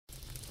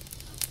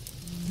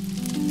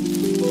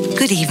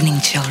Good evening,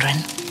 children.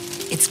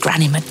 It's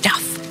Granny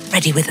Macduff,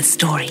 ready with a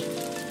story.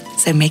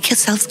 So make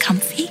yourselves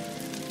comfy,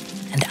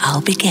 and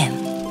I'll begin.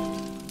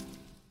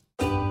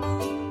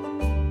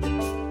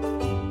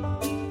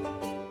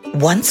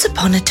 Once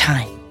upon a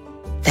time,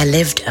 there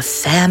lived a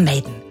fair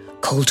maiden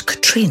called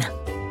Katrine,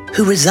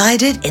 who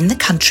resided in the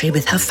country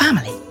with her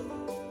family.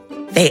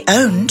 They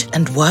owned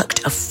and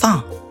worked a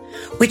farm,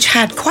 which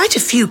had quite a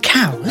few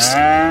cows,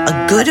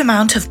 a good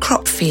amount of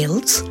crop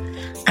fields,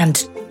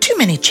 and too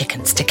many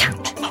chickens to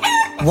count.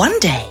 One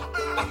day,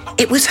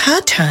 it was her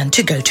turn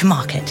to go to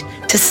market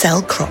to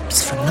sell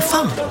crops from the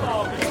farm.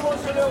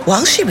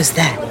 While she was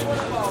there,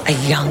 a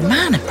young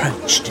man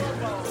approached.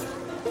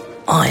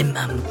 "I'm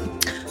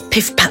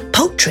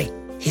Pif-Pat-Poltrie,"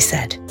 he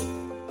said.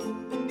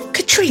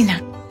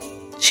 "Katrine,"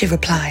 she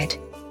replied.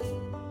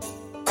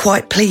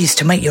 "Quite pleased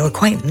to make your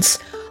acquaintance.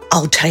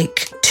 I'll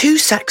take 2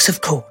 sacks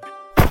of corn."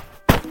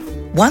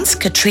 Once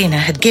Katrine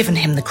had given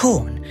him the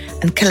corn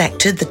and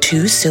collected the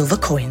 2 silver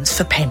coins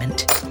for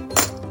payment,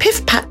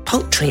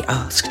 Pif-Pat-Poltrie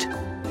asked,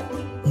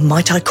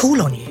 "Might I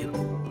call on you?"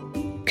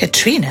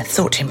 Katrine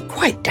thought him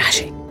quite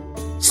dashing,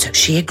 so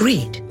she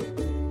agreed.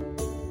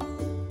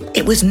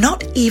 It was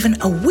not even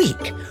a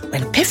week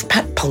when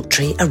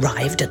Pif-Pat-Poltrie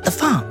arrived at the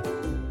farm.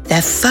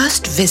 Their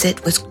first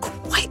visit was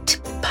quite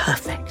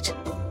perfect.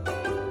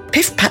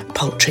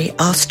 Pif-Pat-Poltrie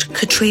asked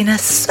Katrine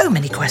so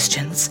many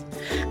questions,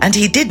 and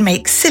he did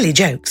make silly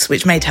jokes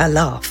which made her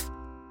laugh.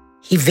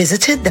 He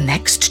visited the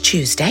next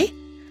Tuesday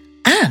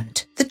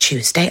and the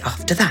Tuesday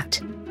after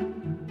that.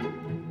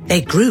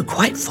 They grew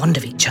quite fond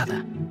of each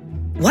other.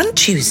 One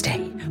Tuesday,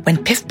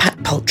 when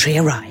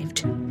Pif-Pat-Poltrie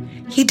arrived,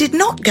 he did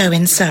not go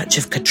in search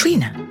of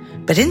Katrine,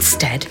 but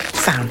instead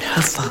found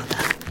her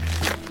father.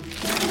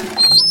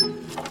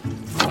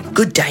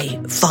 "Good day,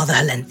 Father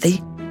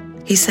Helenthi,"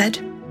 he said.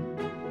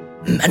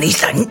 "Many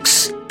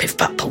thanks,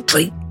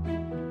 Pif-Pat-Poltrie.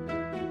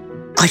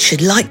 I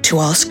should like to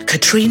ask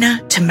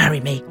Katrine to marry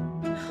me.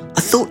 I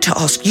thought to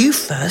ask you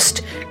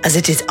first, as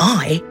it is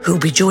I who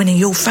will be joining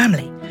your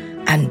family,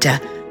 and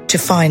to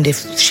find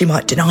if she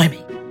might deny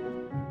me,"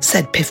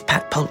 said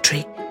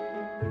Pif-Pat-Poltrie.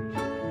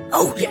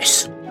 "Oh,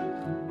 yes.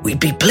 We'd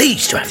be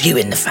pleased to have you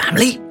in the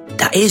family.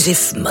 That is,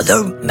 if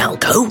Mother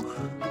Malco,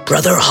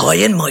 Brother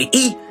High and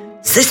Mighty,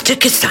 Sister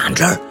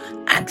Cassandra,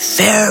 and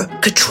fair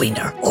Katrine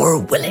are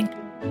willing,"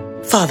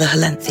 Father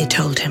Helenthi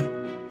told him.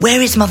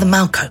 "Where is Mother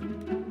Malco?"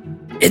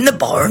 "In the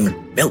barn,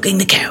 milking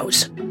the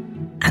cows."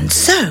 And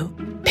so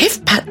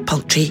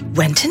Pif-Pat-Poltrie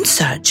went in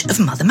search of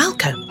Mother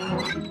Malco.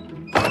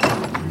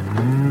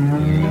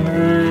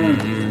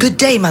 "Good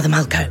day, Mother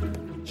Malco,"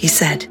 he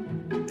said.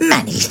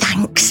 "Many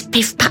thanks,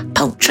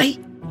 Pif-Pat-Poltrie.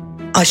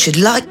 I should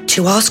like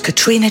to ask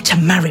Katrine to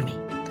marry me.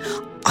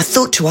 I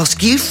thought to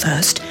ask you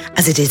first,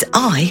 as it is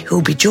I who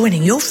will be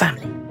joining your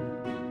family,"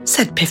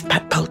 said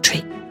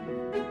Pif-Pat-Poltrie.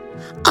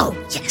 "Oh,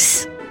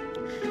 yes.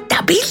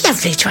 That'd be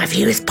lovely to have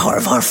you as part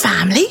of our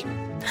family.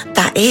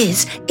 That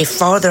is, if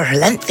Father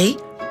Helenthi,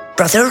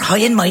 Brother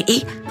High and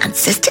Mighty, and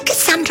Sister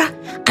Cassandra,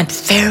 and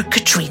fair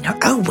Katrine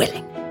are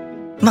willing,"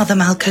 Mother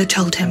Malco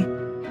told him.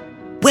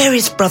 "Where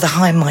is Brother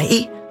High and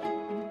Mighty?"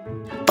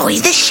 "By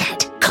the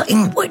shed,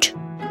 cutting wood."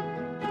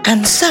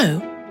 And so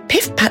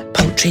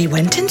Pif-Pat-Poltrie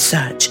went in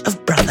search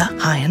of Brother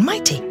High and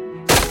Mighty.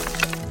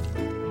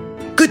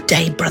 "Good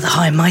day, Brother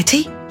High and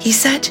Mighty," he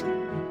said.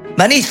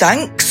 "Many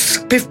thanks,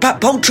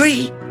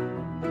 Pif-Pat-Poltrie.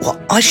 Well,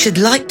 I should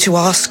like to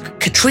ask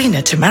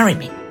Katrine to marry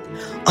me.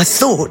 I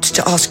thought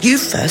to ask you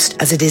first,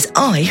 as it is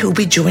I who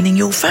will be joining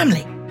your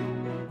family,"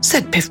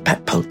 said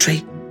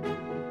Pif-Pat-Poltrie.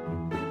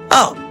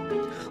 "Oh,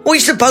 I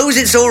suppose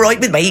it's all right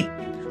with me.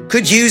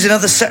 Could use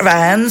another set of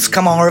hands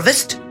come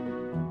harvest.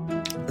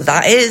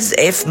 That is,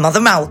 if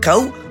Mother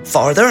Malco,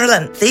 Father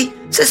Helenthi,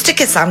 Sister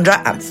Cassandra,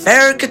 and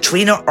fair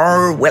Katrine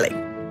are willing,"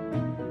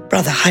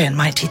 Brother High and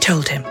Mighty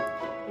told him.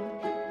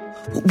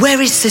 "Where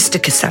is Sister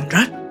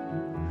Cassandra?"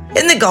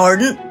 "In the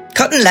garden,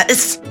 cutting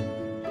lettuce."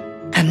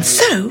 And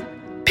so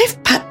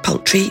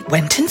Pif-Pat-Poltrie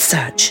went in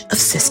search of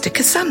Sister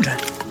Cassandra.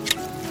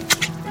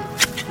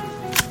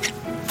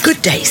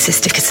 "Good day,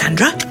 Sister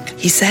Cassandra,"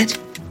 he said.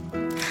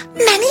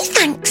 "Many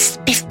thanks,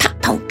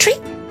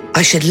 Pif-Pat-Poltrie.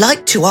 I should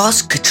like to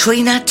ask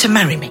Katrine to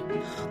marry me.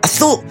 I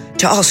thought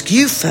to ask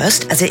you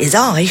first, as it is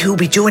I who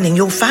will be joining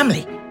your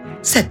family,"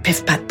 said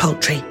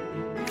Pif-Pat-Poltrie.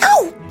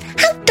 "Oh,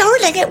 how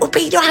darling it would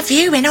be to have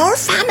you in our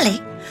family.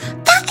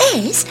 That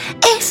is,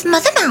 if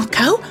Mother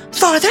Malco,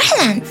 Father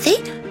Helenthi,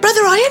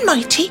 Brother High and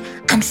Mighty,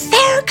 and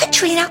fair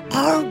Katrine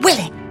are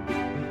willing,"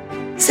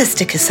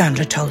 Sister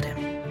Cassandra told him.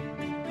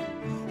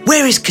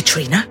 "Where is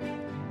Katrine?"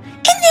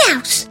 "In the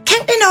house,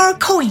 counting our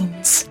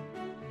coins."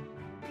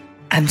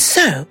 And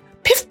so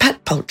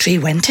Pif-Pat-Poltrie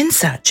went in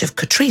search of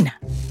Katrine.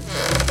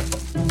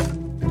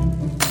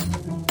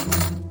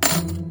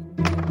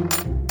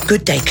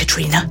 "Good day,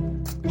 Katrine,"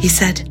 he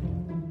said.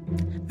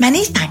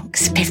 "Many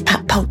thanks,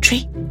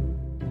 Pif-Pat-Poltrie."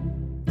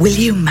 "Will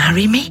you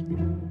marry me?"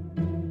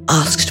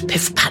 asked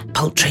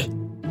Pif-Pat-Poltrie.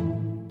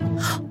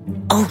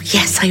 "Oh,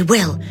 yes, I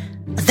will.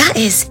 That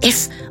is, if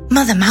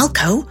Mother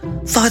Malco,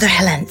 Father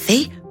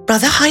Helenthi,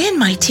 Brother High and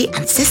Mighty,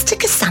 and Sister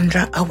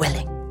Cassandra are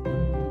willing."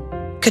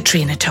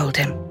 Katrina told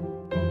him.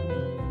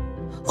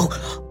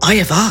 Oh, I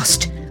have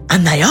asked,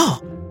 and they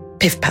are,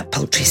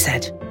 Pif-Pat-Poltrie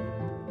said.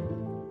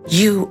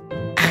 You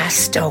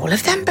asked all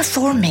of them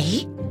before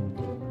me?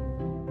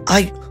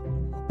 I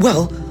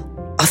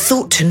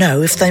thought to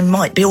know if they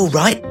might be all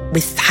right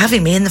with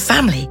having me in the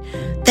family.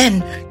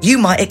 Then you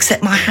might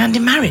accept my hand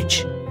in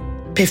marriage,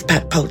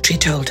 Pif-Pat-Poltrie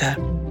told her.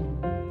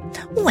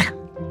 Well,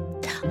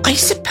 I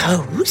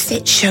suppose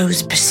it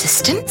shows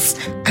persistence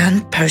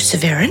and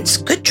perseverance,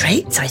 good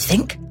traits, I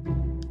think.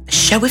 A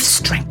show of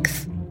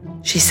strength,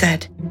 she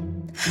said.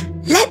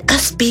 Let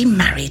us be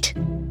married.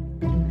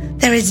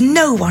 There is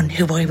no one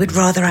who I would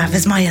rather have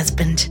as my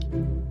husband.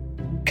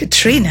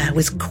 Katrina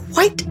was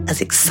quite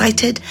as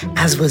excited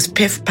as was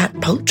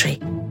Pif-Pat-Poltrie.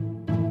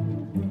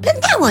 But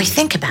now I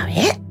think about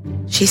it,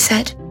 she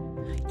said,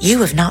 you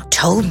have not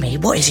told me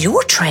what is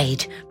your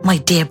trade, my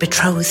dear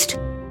betrothed.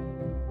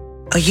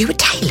 Are you a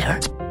tailor?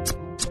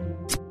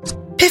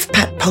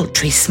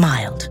 Pif-Pat-Poltrie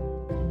smiled.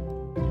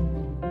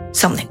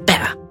 Something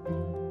better.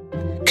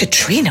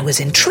 Katrina was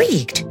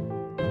intrigued.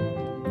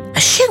 A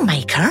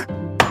shoemaker?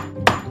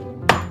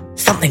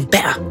 Something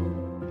better.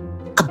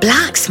 A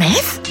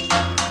blacksmith?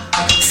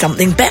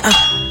 Something better.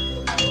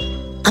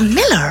 A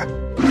miller?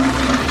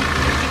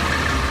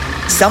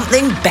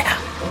 Something better.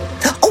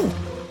 Oh,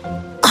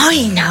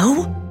 I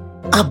know.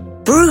 A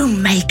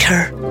broom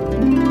maker.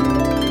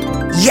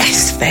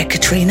 Yes, fair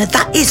Katrina,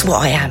 that is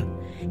what I am.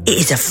 It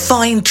is a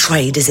fine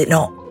trade, is it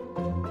not?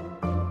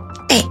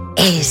 It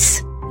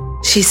is,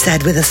 she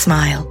said with a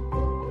smile.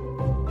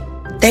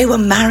 They were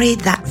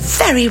married that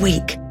very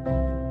week,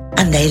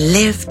 and they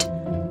lived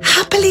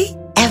happily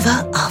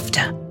ever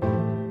after.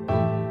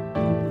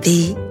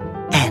 The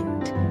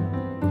end.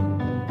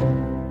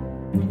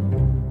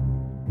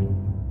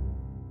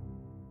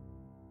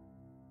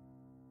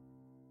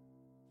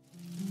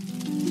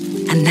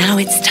 And now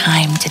it's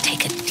time to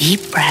take a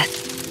deep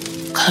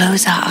breath,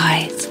 close our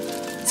eyes,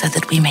 so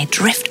that we may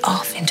drift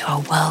off into a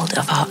world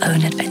of our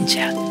own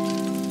adventure.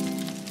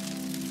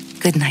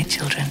 Good night,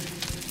 children.